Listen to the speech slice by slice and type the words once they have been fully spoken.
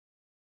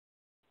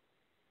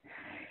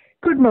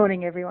Good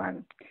morning,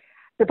 everyone.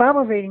 The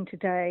Bible reading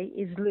today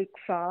is Luke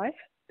 5,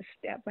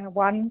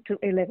 1 to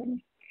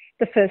 11,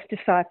 the first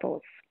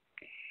disciples.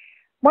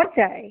 One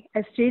day,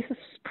 as Jesus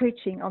was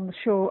preaching on the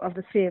shore of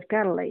the Sea of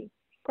Galilee,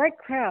 great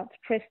crowds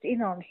pressed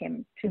in on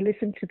him to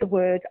listen to the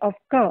word of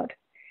God.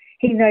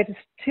 He noticed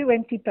two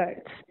empty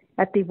boats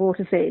at the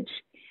water's edge,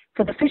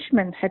 for the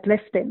fishermen had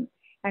left them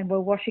and were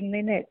washing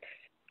their nets.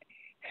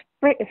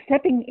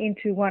 Stepping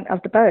into one of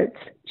the boats,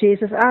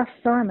 Jesus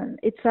asked Simon,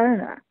 its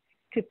owner,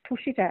 to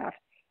push it out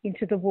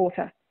into the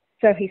water.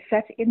 So he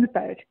sat in the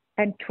boat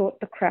and taught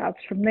the crowds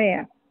from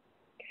there.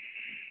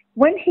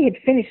 When he had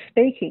finished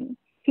speaking,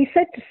 he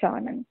said to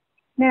Simon,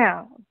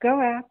 "Now go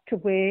out to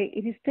where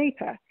it is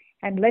deeper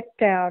and let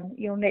down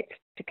your nets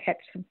to catch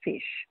some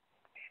fish."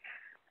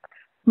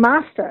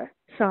 "Master,"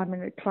 Simon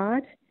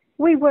replied,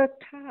 "we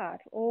worked hard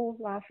all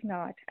last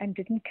night and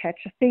didn't catch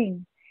a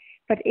thing.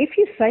 But if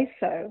you say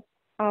so,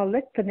 I'll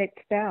let the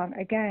nets down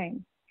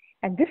again."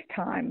 And this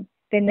time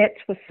their nets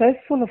were so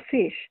full of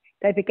fish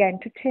they began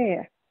to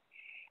tear.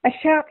 A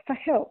shout for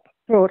help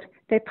brought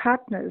their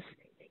partners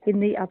in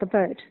the other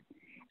boat,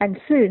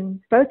 and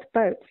soon both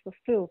boats were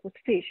filled with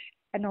fish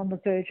and on the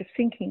verge of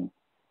sinking.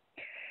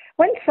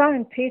 When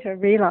Simon Peter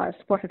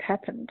realized what had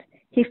happened,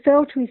 he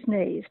fell to his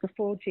knees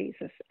before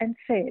Jesus and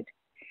said,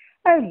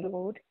 "Oh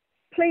Lord,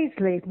 please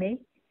leave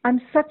me.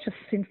 I'm such a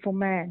sinful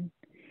man."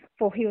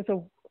 For he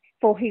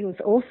was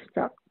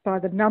awestruck by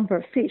the number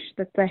of fish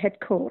that they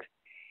had caught,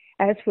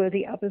 as were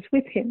the others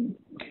with him.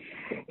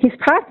 His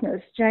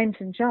partners, James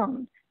and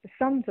John, the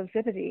sons of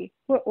Zebedee,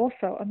 were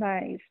also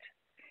amazed.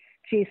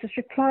 Jesus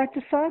replied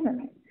to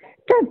Simon,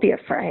 "Don't be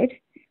afraid.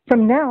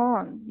 From now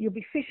on, you'll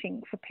be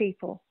fishing for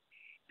people."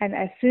 And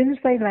as soon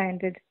as they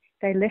landed,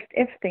 they left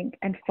everything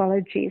and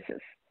followed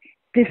Jesus.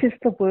 This is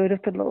the word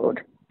of the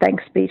Lord.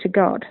 Thanks be to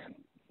God.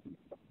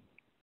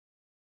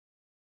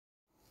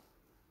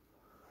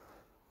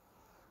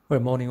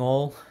 Good morning,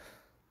 all.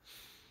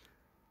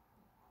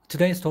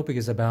 Today's topic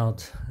is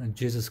about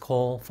Jesus'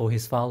 call for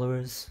his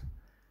followers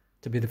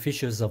to be the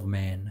fishers of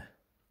men.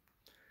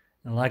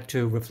 I'd like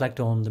to reflect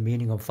on the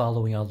meaning of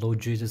following our Lord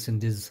Jesus in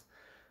these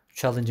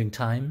challenging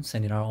times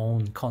and in our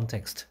own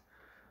context,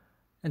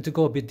 and to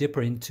go a bit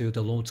deeper into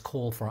the Lord's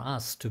call for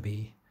us to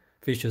be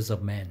fishers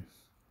of men.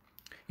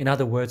 In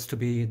other words, to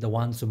be the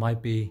ones who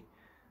might be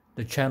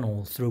the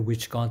channel through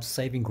which God's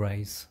saving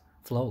grace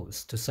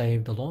flows to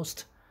save the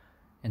lost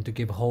and to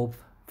give hope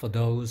for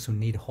those who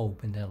need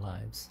hope in their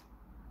lives.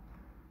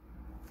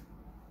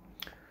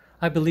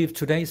 I believe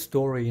today's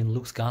story in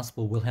Luke's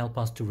Gospel will help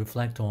us to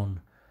reflect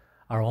on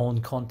our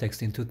own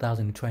context in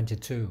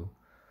 2022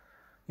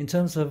 in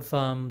terms of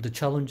the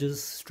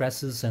challenges,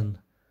 stresses, and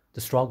the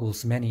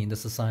struggles many in the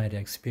society are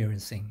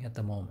experiencing at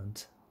the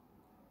moment.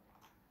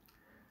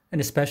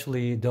 And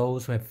especially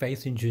those who have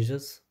faith in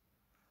Jesus,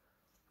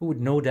 who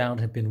would no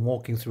doubt have been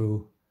walking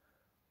through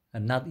a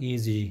not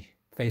easy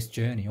faith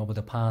journey over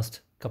the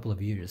past couple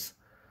of years,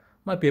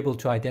 might be able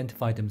to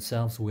identify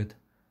themselves with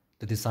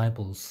the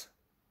disciples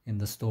in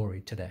the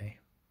story today.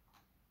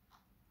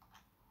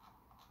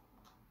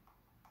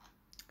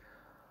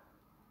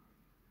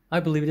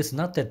 I believe it is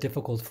not that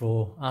difficult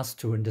for us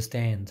to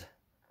understand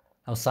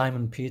how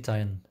Simon Peter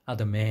and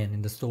other men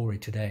in the story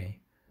today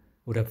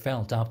would have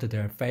felt after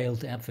their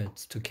failed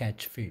efforts to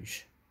catch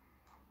fish.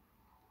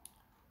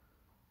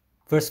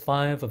 Verse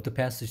 5 of the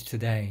passage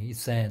today, it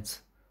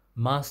says,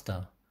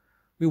 "Master,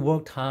 we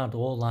worked hard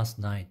all last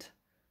night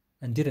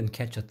and didn't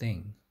catch a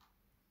thing."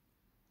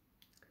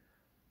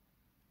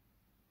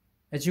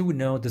 As you would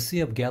know, the Sea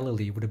of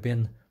Galilee would have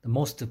been the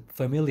most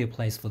familiar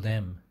place for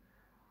them,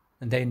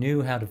 and they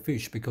knew how to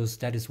fish because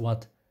that is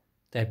what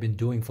they had been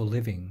doing for a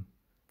living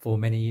for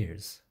many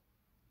years.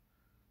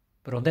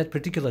 But on that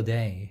particular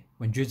day,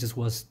 when Jesus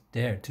was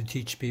there to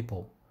teach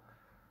people,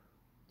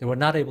 they were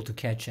not able to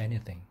catch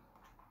anything.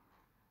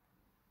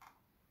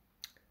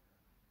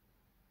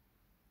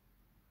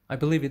 I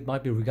believe it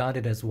might be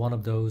regarded as one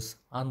of those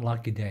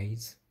unlucky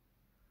days,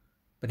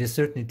 but it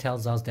certainly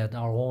tells us that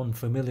our own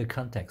familiar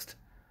context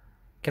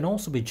can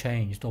also be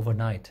changed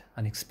overnight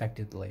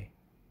unexpectedly.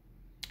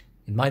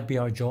 It might be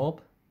our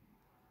job,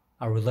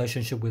 our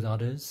relationship with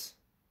others,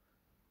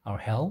 our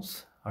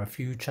health, our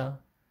future,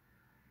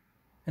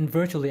 and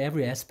virtually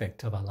every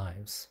aspect of our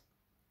lives.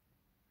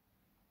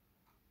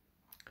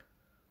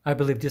 I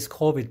believe this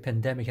COVID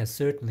pandemic has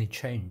certainly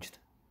changed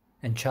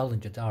and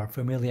challenged our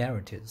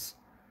familiarities,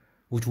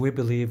 which we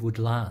believe would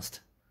last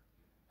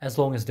as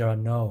long as there are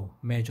no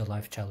major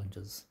life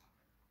challenges.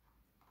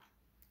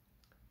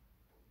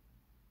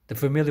 The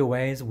familiar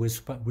ways we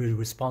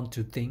respond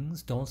to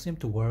things don't seem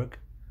to work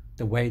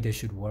the way they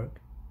should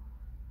work,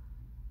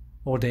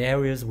 or the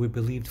areas we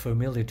believed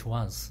familiar to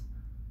us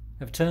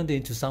have turned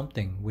into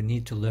something we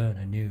need to learn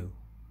anew.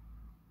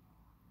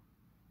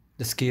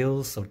 The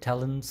skills or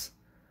talents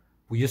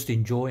we used to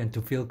enjoy and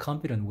to feel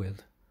confident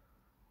with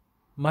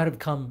might have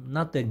become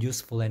not that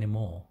useful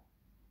anymore,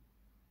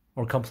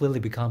 or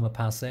completely become a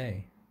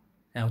passé,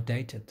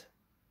 outdated.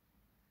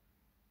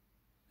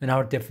 And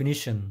our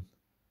definition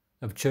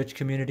of church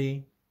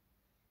community,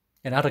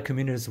 And other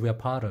communities we are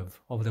part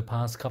of over the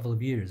past couple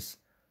of years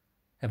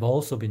have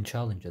also been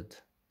challenged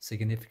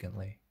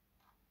significantly.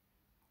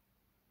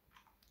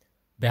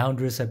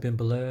 Boundaries have been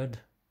blurred,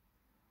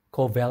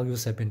 core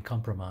values have been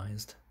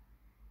compromised.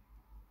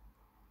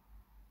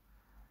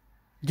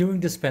 During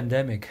this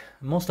pandemic,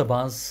 most of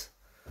us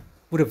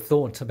would have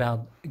thought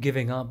about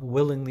giving up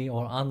willingly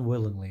or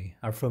unwillingly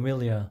our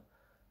familiar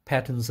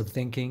patterns of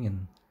thinking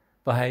and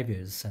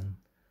behaviors and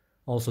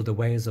also the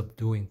ways of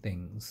doing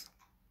things.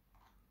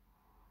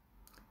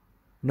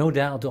 No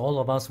doubt all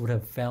of us would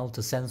have felt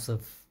a sense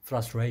of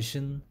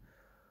frustration,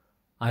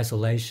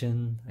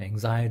 isolation,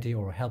 anxiety,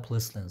 or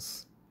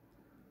helplessness.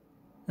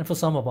 And for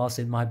some of us,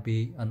 it might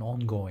be an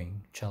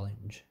ongoing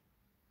challenge.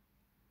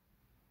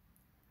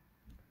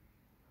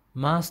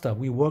 Master,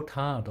 we worked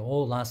hard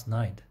all last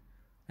night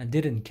and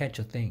didn't catch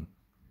a thing.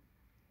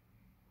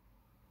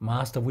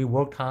 Master, we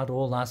worked hard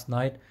all last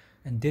night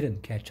and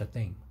didn't catch a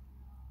thing.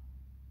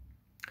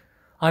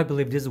 I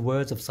believe these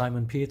words of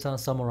Simon Peter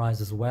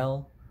summarize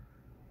well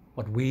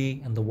what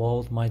we and the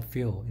world might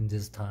feel in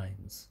these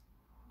times.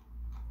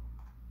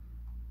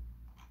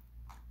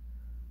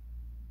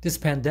 This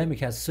pandemic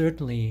has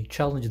certainly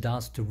challenged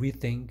us to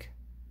rethink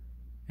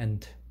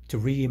and to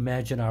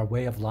reimagine our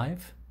way of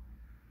life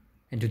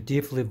and to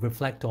deeply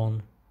reflect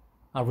on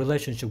our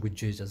relationship with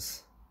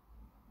Jesus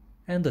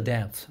and the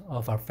depth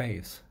of our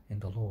faith in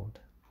the Lord.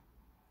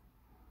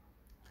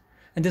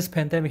 And this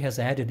pandemic has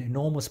added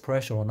enormous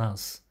pressure on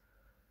us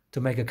to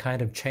make a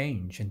kind of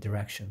change in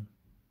direction.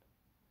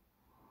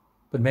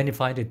 But many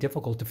find it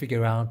difficult to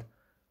figure out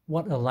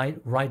what a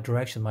right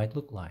direction might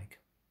look like.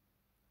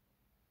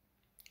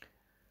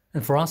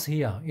 And for us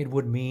here, it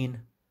would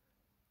mean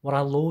what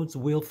our Lord's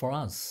will for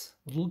us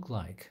would look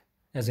like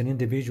as an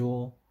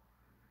individual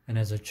and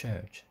as a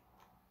church.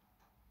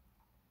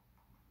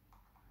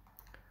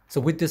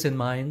 So with this in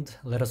mind,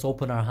 let us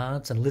open our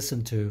hearts and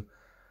listen to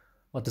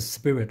what the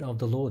Spirit of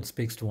the Lord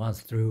speaks to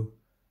us through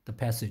the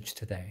passage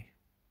today.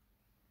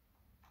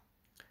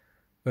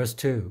 Verse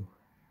 2.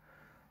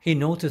 He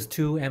noticed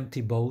 2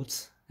 empty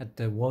boats at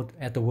the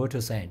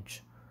water's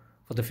edge,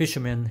 for the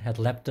fishermen had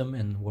left them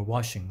and were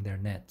washing their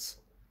nets.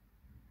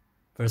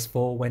 Verse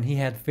 4, when he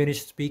had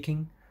finished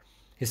speaking,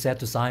 he said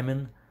to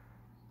Simon,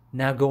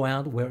 now go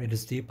out where it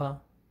is deeper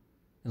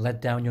and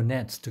let down your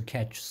nets to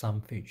catch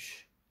some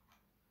fish.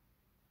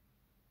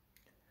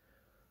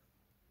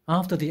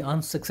 After the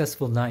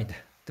unsuccessful night,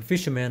 the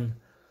fishermen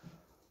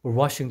were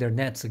washing their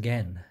nets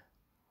again,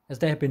 as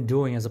they had been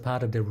doing as a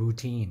part of their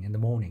routine in the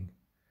morning,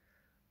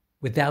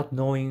 without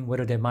knowing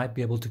whether they might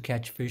be able to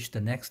catch fish the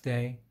next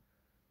day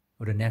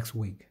or the next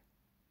week.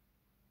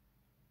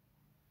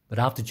 But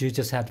after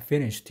Jesus had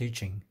finished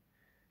teaching,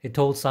 he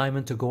told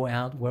Simon to go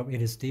out where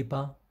it is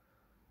deeper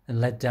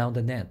and let down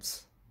the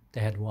nets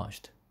they had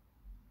washed.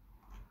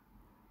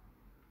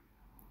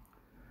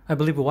 I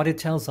believe what it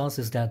tells us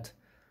is that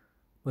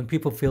when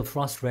people feel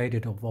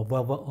frustrated or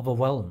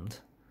overwhelmed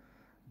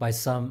by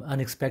some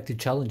unexpected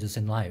challenges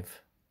in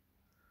life,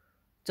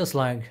 just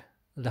like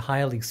the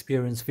highly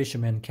experienced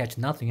fishermen catch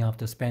nothing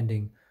after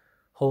spending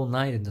whole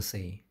night in the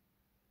sea,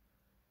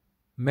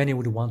 many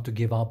would want to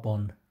give up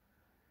on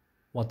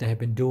what they have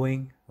been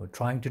doing or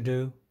trying to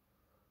do,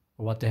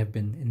 or what they have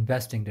been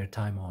investing their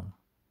time on.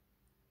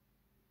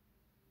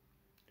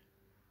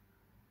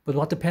 But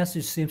what the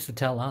passage seems to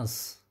tell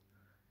us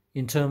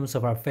in terms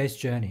of our faith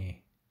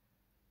journey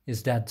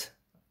is that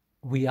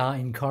we are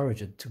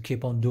encouraged to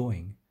keep on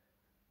doing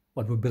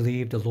what we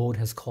believe the Lord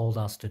has called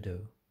us to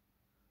do,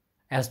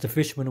 as the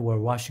fishermen were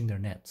washing their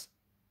nets,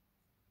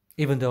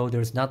 even though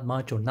there is not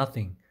much or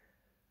nothing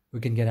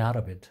we can get out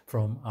of it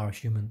from our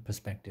human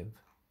perspective.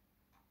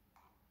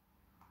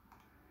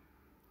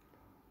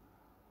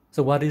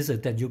 So what is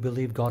it that you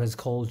believe God has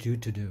called you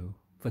to do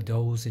for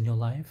those in your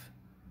life,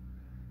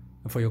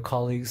 and for your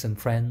colleagues and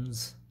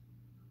friends,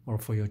 or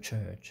for your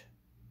church?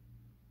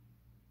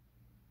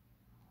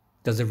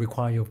 Does it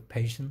require your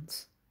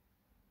patience,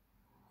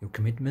 your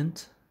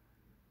commitment,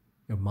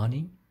 your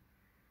money,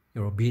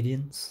 your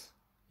obedience,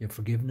 your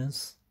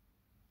forgiveness?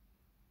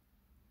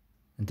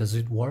 And does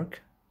it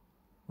work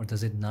or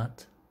does it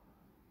not?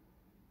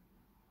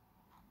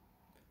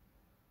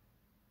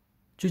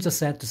 Jesus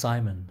said to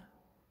Simon,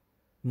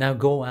 now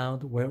go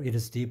out where it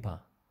is deeper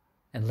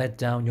and let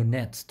down your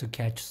nets to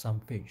catch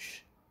some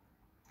fish.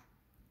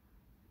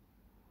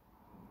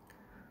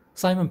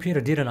 Simon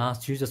Peter didn't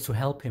ask Jesus to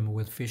help him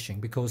with fishing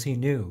because he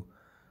knew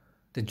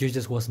that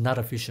Jesus was not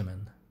a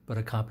fisherman but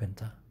a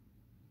carpenter.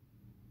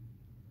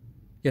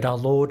 Yet our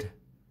Lord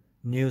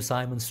knew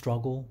Simon's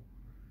struggle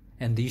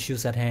and the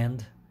issues at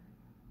hand,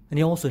 and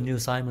he also knew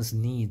Simon's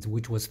needs,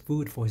 which was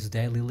food for his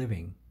daily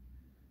living,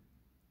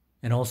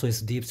 and also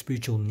his deep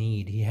spiritual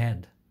need he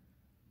had,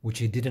 which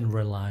he didn't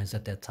realize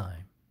at that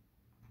time.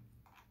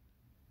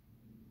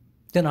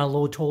 Then our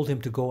Lord told him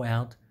to go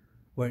out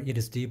where it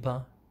is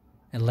deeper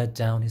and let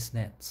down his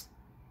nets.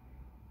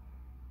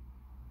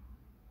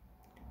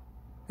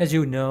 As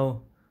you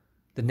know,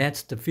 the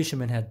nets the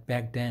fishermen had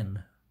back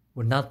then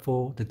were not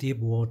for the deep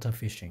water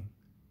fishing.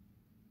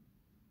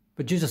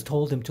 But Jesus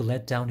told him to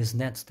let down his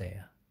nets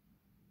there,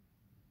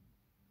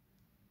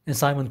 And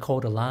Simon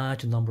caught a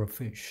large number of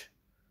fish,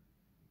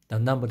 the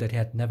number that he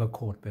had never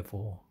caught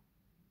before.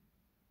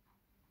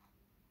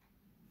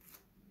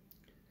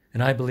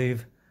 And I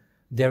believe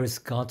there is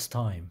God's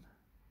time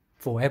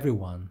for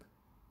everyone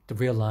to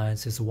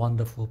realize His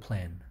wonderful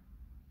plan.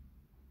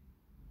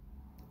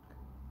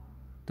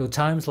 Though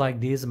times like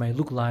these may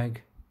look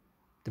like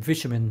the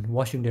fishermen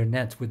washing their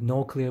nets with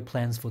no clear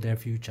plans for their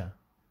future,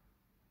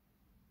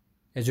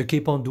 as you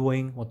keep on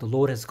doing what the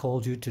Lord has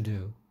called you to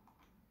do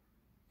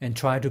and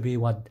try to be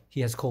what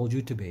He has called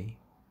you to be,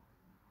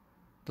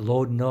 the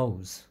Lord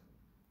knows,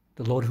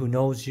 the Lord who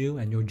knows you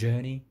and your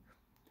journey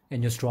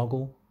and your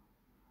struggle,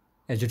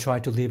 as you try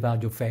to live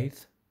out your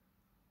faith,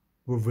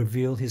 will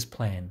reveal His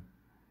plan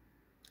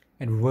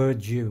and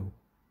reward you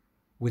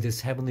with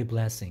His heavenly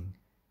blessing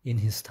in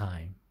His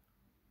time.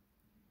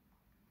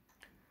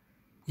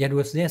 Yet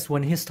with this,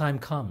 when His time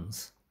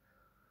comes,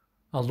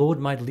 our Lord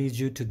might lead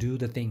you to do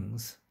the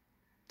things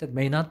that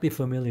may not be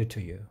familiar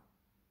to you.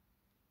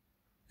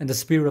 And the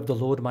Spirit of the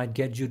Lord might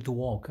get you to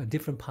walk a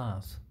different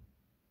path,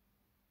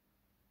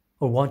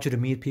 or want you to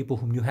meet people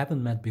whom you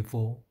haven't met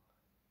before,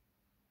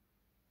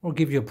 or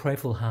give you a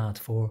prayerful heart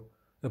for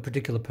a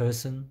particular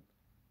person,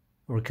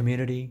 or a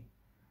community,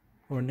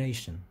 or a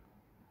nation.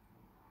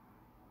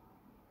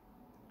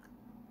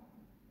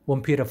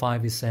 1 Peter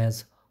 5, it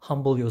says,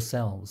 "Humble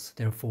yourselves,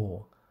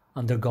 therefore,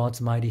 under God's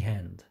mighty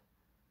hand,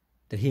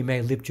 that He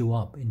may lift you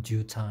up in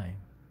due time."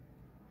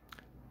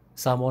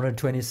 Psalm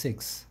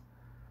 126,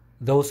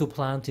 "Those who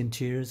plant in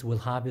tears will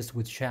harvest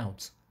with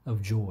shouts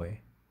of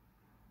joy.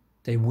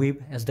 They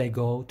weep as they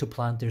go to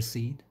plant their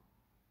seed,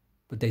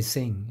 but they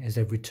sing as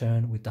they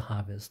return with the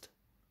harvest."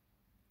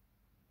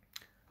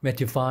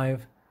 Matthew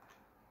 5,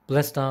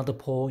 "Blessed are the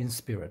poor in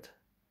spirit,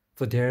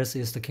 for theirs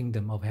is the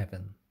kingdom of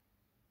heaven.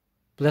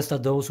 Blessed are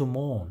those who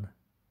mourn,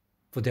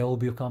 for they will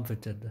be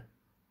comforted.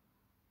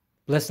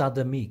 Blessed are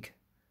the meek,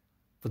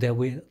 for they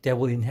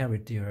will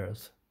inherit the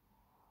earth.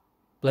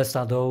 Blessed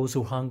are those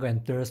who hunger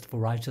and thirst for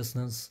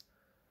righteousness,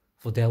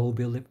 for they will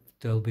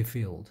be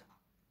filled.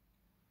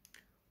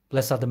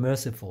 Blessed are the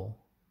merciful,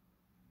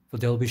 for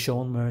they will be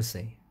shown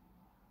mercy.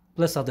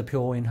 Blessed are the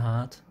pure in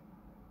heart,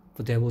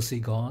 for they will see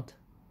God.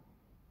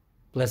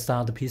 Blessed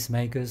are the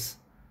peacemakers,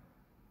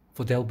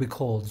 for they will be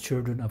called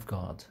children of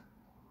God.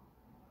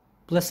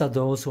 Blessed are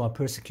those who are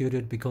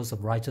persecuted because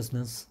of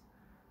righteousness,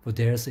 for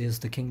theirs is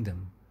the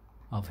kingdom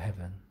of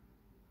heaven."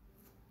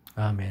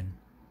 Amen.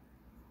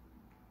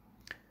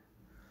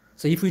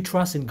 So if we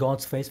trust in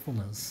God's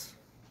faithfulness,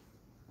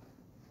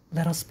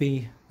 let us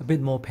be a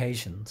bit more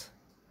patient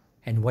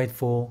and wait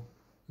for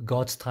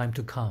God's time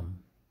to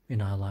come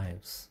in our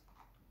lives.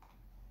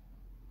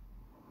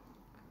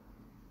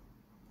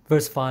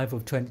 Verse 5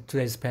 of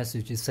today's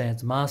passage, it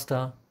says,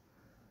 "Master,"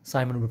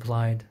 Simon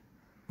replied,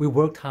 "we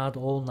worked hard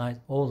all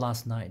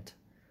last night,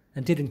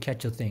 and didn't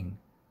catch a thing.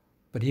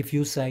 But if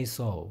you say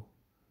so,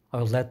 I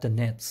will let the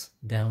nets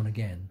down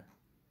again."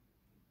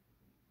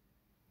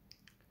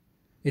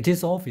 It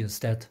is obvious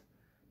that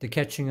the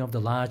catching of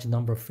the large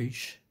number of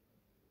fish,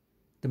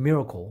 the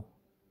miracle,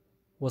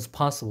 was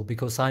possible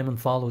because Simon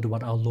followed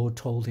what our Lord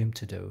told him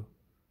to do.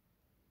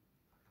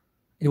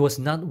 It was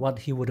not what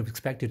he would have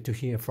expected to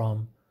hear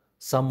from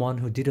someone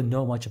who didn't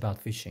know much about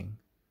fishing.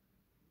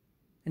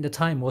 And the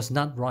time was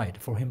not right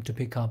for him to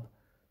pick up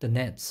the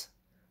nets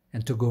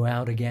and to go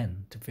out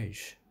again to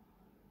fish.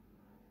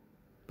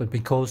 But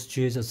because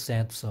Jesus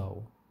said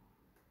so,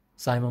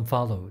 Simon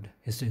followed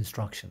His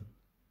instruction.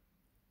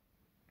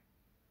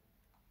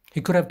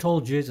 He could have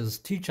told Jesus,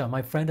 "Teacher,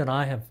 my friend and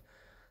I have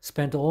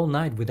spent all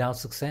night without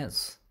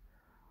success,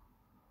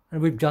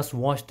 and we've just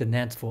washed the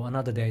nets for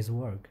another day's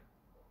work.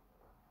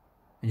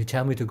 And you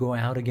tell me to go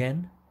out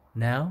again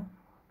now?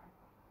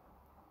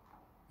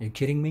 Are you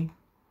kidding me?"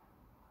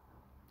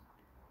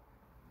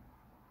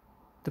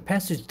 The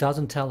passage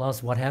doesn't tell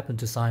us what happened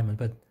to Simon,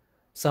 but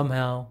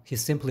somehow he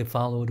simply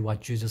followed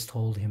what Jesus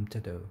told him to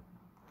do.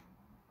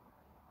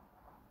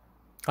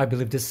 I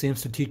believe this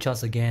seems to teach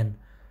us again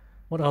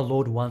what our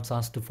Lord wants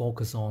us to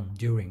focus on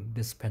during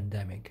this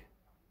pandemic.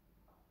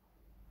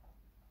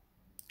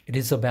 It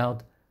is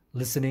about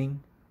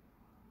listening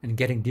and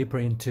getting deeper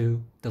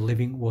into the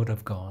living Word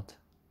of God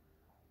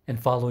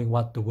and following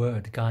what the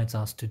Word guides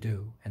us to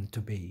do and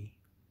to be.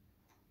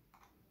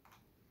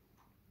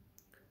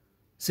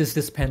 Since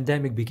this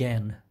pandemic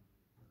began,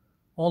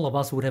 all of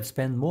us would have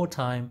spent more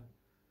time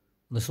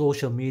on the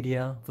social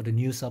media for the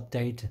news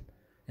update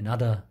and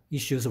other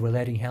issues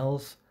relating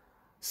health,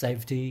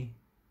 safety,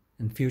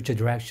 and future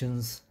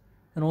directions,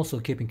 and also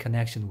keeping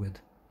connection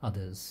with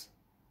others.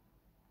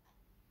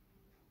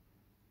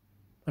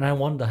 And I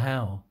wonder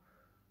how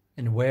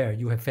and where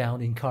you have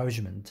found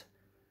encouragement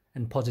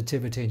and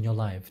positivity in your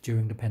life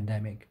during the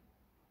pandemic.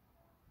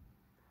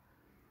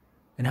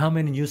 And how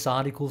many news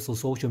articles or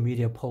social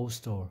media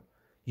posts or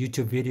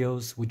YouTube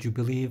videos would you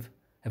believe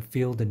have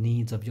filled the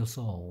needs of your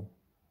soul?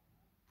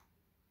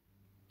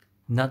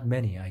 Not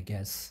many, I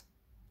guess,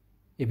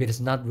 if it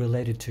is not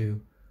related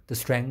to the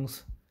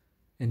strength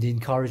and the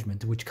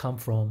encouragement which come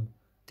from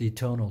the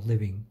eternal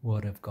living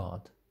Word of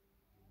God.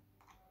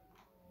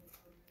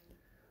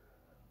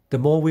 The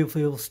more we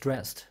feel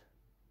stressed,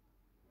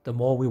 the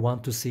more we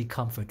want to seek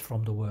comfort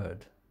from the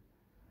Word.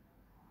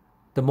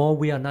 The more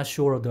we are not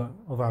sure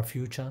of our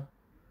future,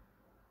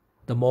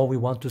 the more we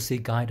want to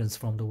seek guidance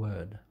from the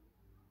Word.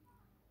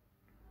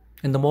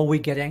 And the more we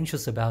get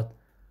anxious about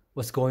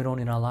what's going on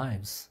in our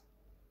lives,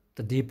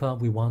 the deeper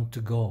we want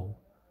to go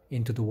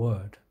into the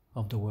Word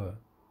of the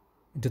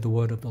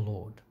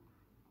Lord.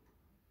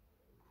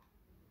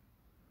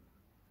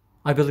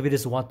 I believe it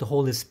is what the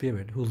Holy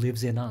Spirit who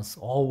lives in us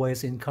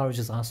always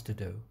encourages us to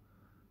do,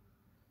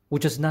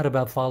 which is not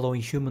about following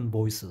human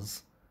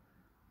voices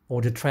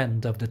or the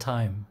trend of the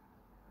time,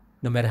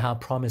 no matter how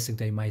promising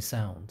they may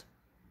sound,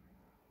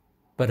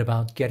 but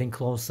about getting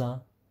closer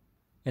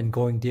and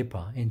going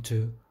deeper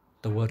into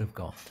the Word of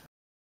God.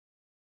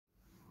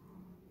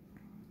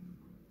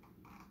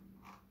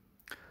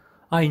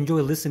 I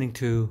enjoy listening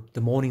to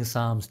the morning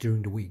psalms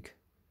during the week.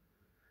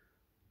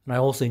 And I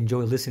also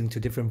enjoy listening to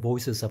different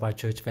voices of our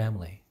church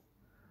family.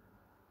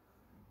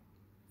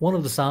 One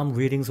of the psalm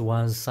readings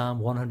was Psalm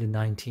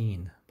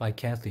 119 by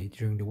Kathy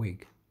during the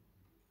week.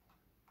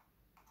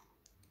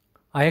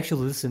 I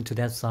actually listened to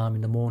that psalm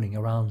in the morning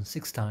around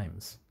 6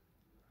 times.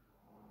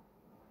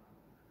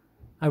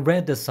 I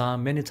read the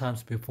psalm many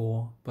times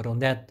before, but on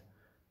that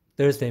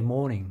Thursday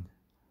morning,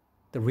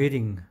 the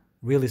reading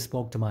really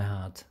spoke to my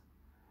heart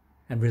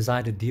and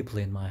resided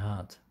deeply in my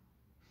heart,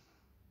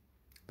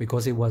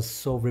 because it was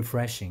so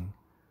refreshing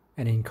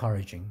and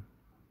encouraging.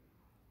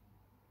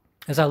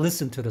 As I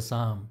listened to the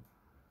psalm,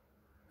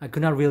 I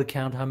could not really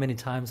count how many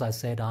times I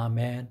said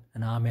Amen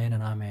and Amen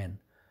and Amen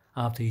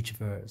after each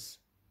verse.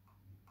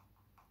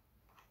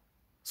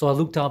 So I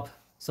looked up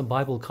some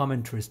Bible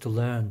commentaries to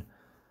learn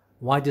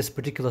why this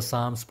particular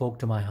psalm spoke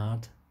to my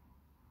heart.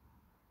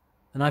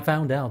 And I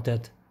found out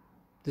that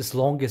this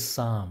longest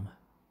psalm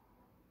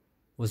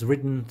was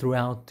written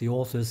throughout the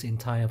author's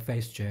entire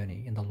faith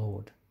journey in the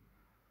Lord.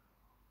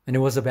 And it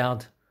was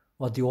about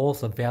what the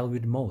author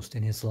valued most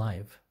in his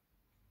life,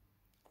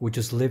 which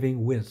is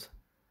living with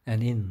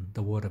and in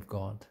the Word of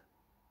God.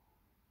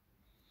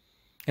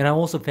 And I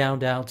also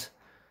found out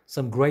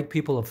some great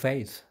people of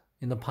faith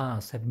in the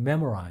past have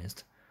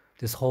memorized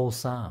this whole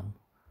psalm,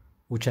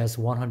 which has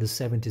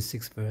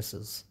 176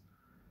 verses,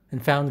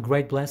 and found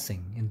great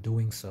blessing in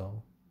doing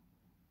so.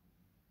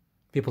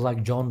 People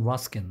like John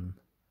Ruskin,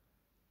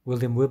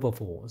 William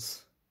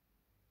Wilberforce,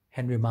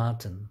 Henry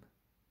Martin,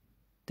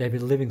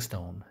 David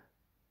Livingstone,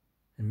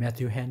 and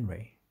Matthew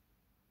Henry.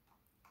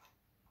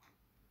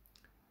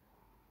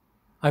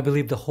 I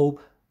believe the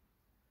hope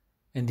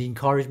and the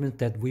encouragement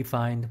that we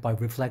find by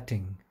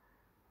reflecting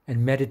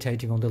and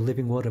meditating on the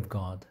living Word of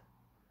God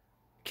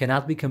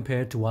cannot be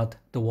compared to what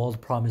the world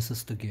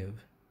promises to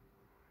give.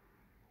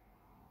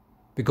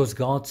 Because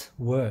God's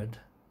Word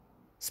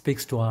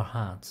speaks to our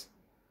hearts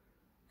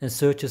and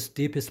searches the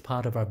deepest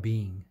part of our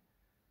being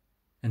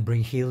and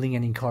brings healing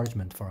and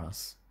encouragement for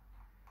us.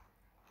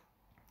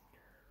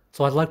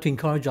 So I'd like to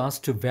encourage us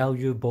to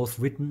value both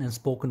written and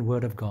spoken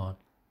Word of God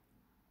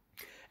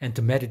and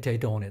to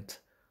meditate on it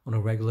on a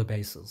regular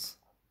basis.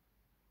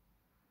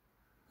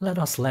 Let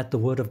us let the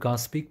Word of God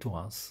speak to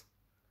us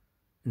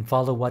and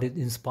follow what it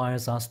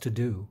inspires us to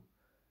do,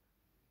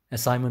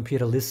 as Simon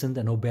Peter listened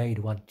and obeyed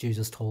what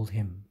Jesus told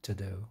him to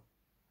do.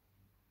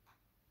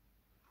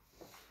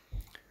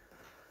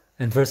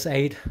 In verse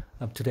 8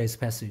 of today's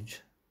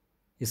passage,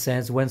 it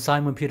says, when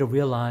Simon Peter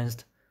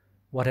realized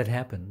what had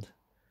happened,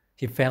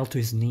 he fell to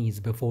his knees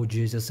before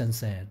Jesus and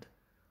said,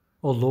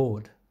 "O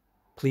Lord,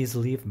 please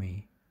leave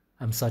me.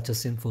 I'm such a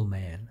sinful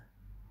man.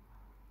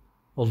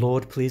 O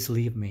Lord, please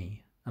leave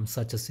me. I'm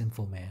such a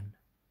sinful man."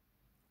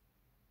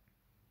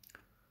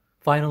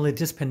 Finally,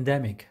 this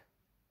pandemic,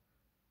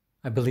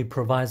 I believe,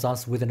 provides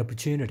us with an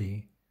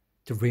opportunity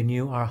to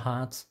renew our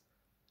hearts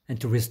and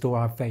to restore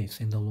our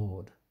faith in the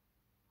Lord.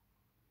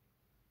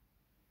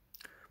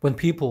 When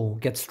people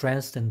get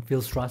stressed and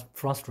feel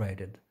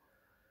frustrated,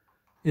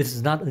 it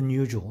is not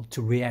unusual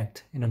to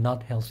react in a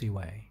not healthy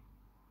way,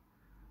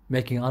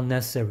 making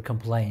unnecessary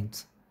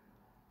complaints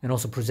and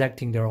also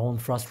projecting their own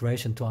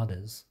frustration to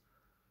others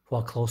who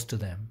are close to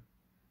them,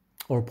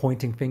 or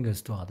pointing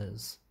fingers to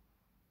others.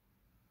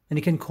 And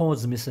it can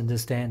cause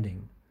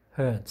misunderstanding,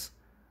 hurts,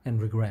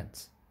 and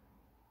regrets.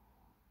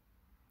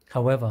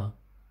 However,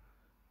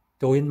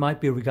 though it might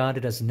be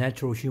regarded as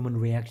natural human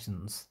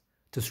reactions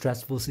to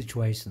stressful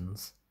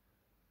situations,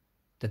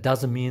 that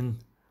doesn't mean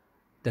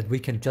that we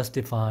can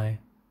justify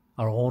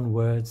our own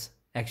words,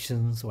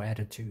 actions, or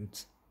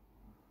attitudes.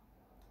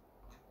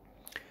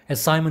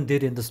 As Simon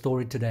did in the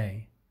story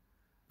today,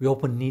 we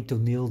often need to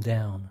kneel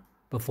down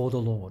before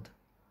the Lord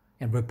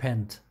and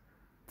repent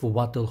for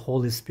what the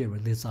Holy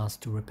Spirit leads us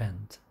to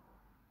repent.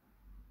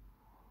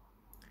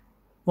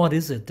 What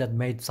is it that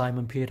made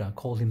Simon Peter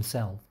call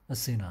himself a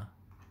sinner?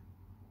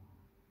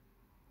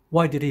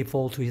 Why did he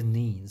fall to his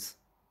knees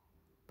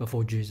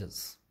before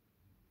Jesus?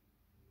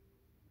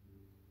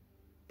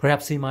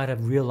 Perhaps he might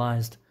have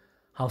realized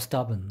how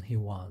stubborn he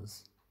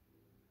was,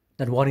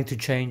 not wanting to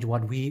change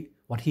what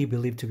he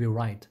believed to be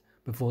right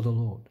before the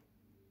Lord.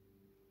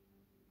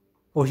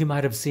 Or he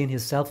might have seen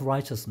his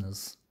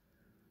self-righteousness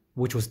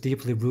which was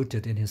deeply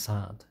rooted in his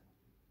heart,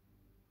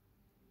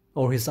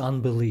 or his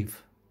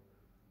unbelief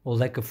or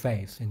lack of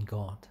faith in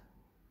God.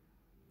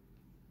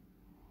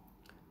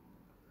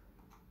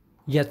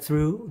 Yet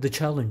through the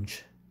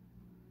challenge,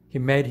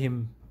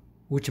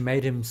 which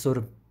made him sort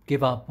of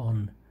give up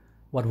on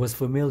what was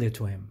familiar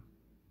to him,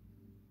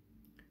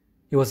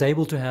 he was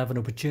able to have an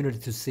opportunity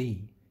to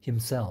see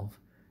himself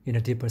in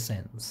a deeper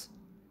sense.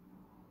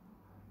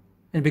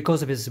 And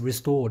because of his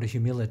restored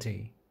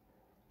humility,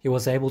 he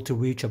was able to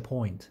reach a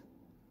point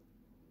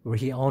where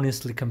he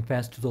honestly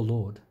confessed to the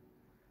Lord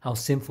how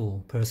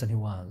sinful person he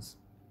was.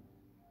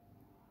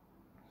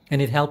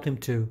 And it helped him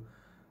to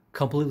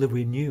completely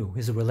renew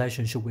his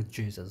relationship with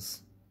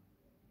Jesus.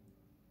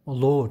 "Oh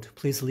Lord,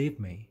 please leave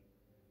me.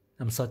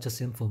 I'm such a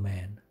sinful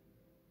man."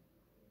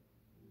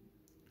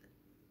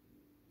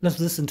 Let's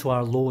listen to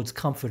our Lord's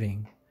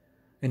comforting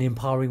and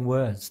empowering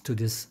words to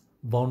this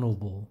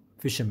vulnerable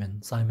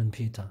fisherman, Simon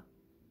Peter.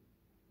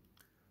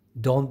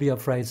 "Don't be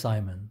afraid,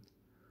 Simon.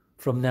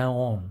 From now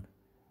on,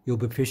 you'll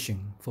be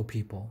fishing for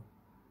people."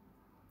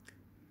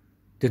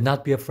 Do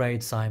not be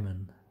afraid,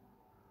 Simon.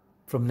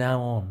 From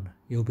now on,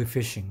 you'll be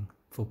fishing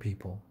for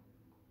people.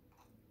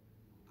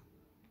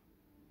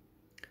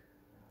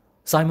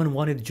 Simon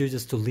wanted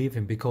Jesus to leave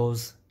him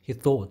because he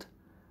thought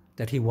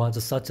that he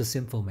was such a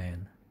sinful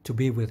man to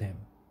be with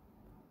him.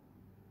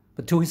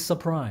 But to his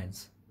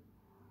surprise,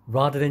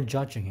 rather than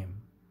judging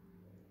him,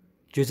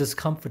 Jesus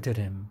comforted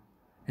him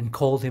and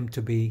called him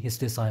to be his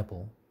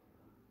disciple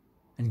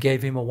and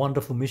gave him a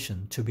wonderful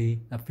mission to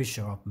be a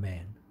fisher of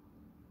men.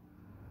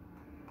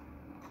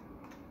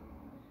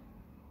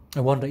 I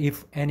wonder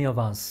if any of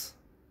us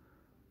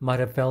might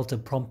have felt a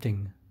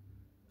prompting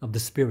of the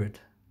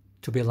Spirit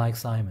to be like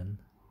Simon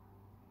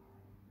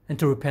and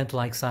to repent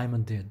like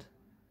Simon did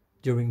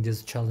during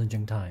these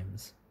challenging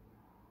times.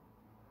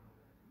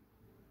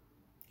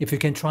 If you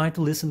can try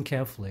to listen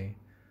carefully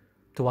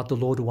to what the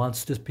Lord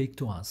wants to speak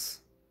to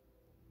us,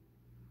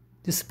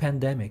 this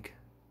pandemic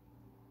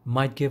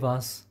might give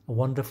us a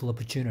wonderful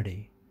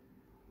opportunity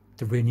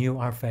to renew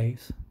our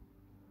faith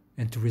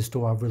and to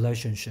restore our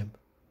relationship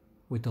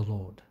with the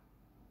Lord.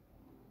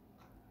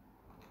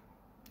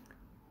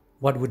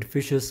 What would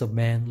fishers of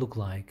men look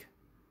like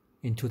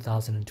in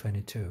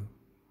 2022?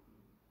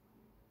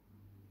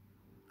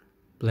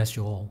 Bless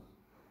you all.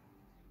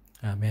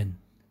 Amen.